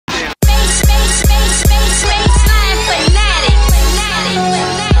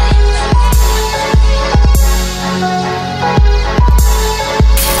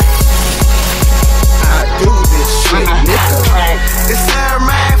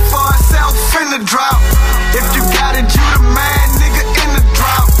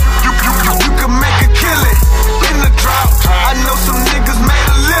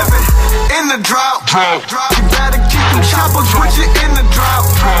drought. You better keep them choppers with you in the drought.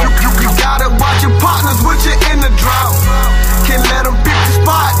 You gotta watch your partners with you in the drought. Can't let them pick the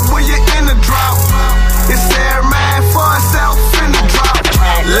spot when you're in the drought. It's every man for himself in the drought.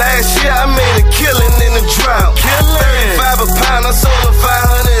 Last year I made a killing in the drought. 35 a pound, I sold a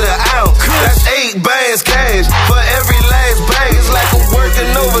 500 an ounce. That's 8 bands cash for every last bag. It's like I'm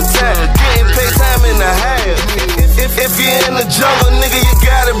working overtime, getting paid time and a half. If you're in the jungle, nigga, you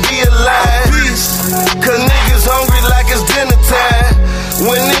gotta be alive. Cause niggas hungry like it's dinner time.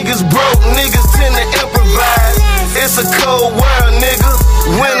 When niggas broke, niggas tend to improvise. It's a cold world, nigga.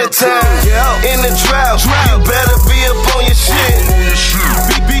 Wintertime, in the drought, you better be up on your shit.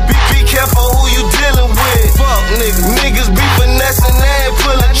 Be careful who you dealing with. Fuck, nigga.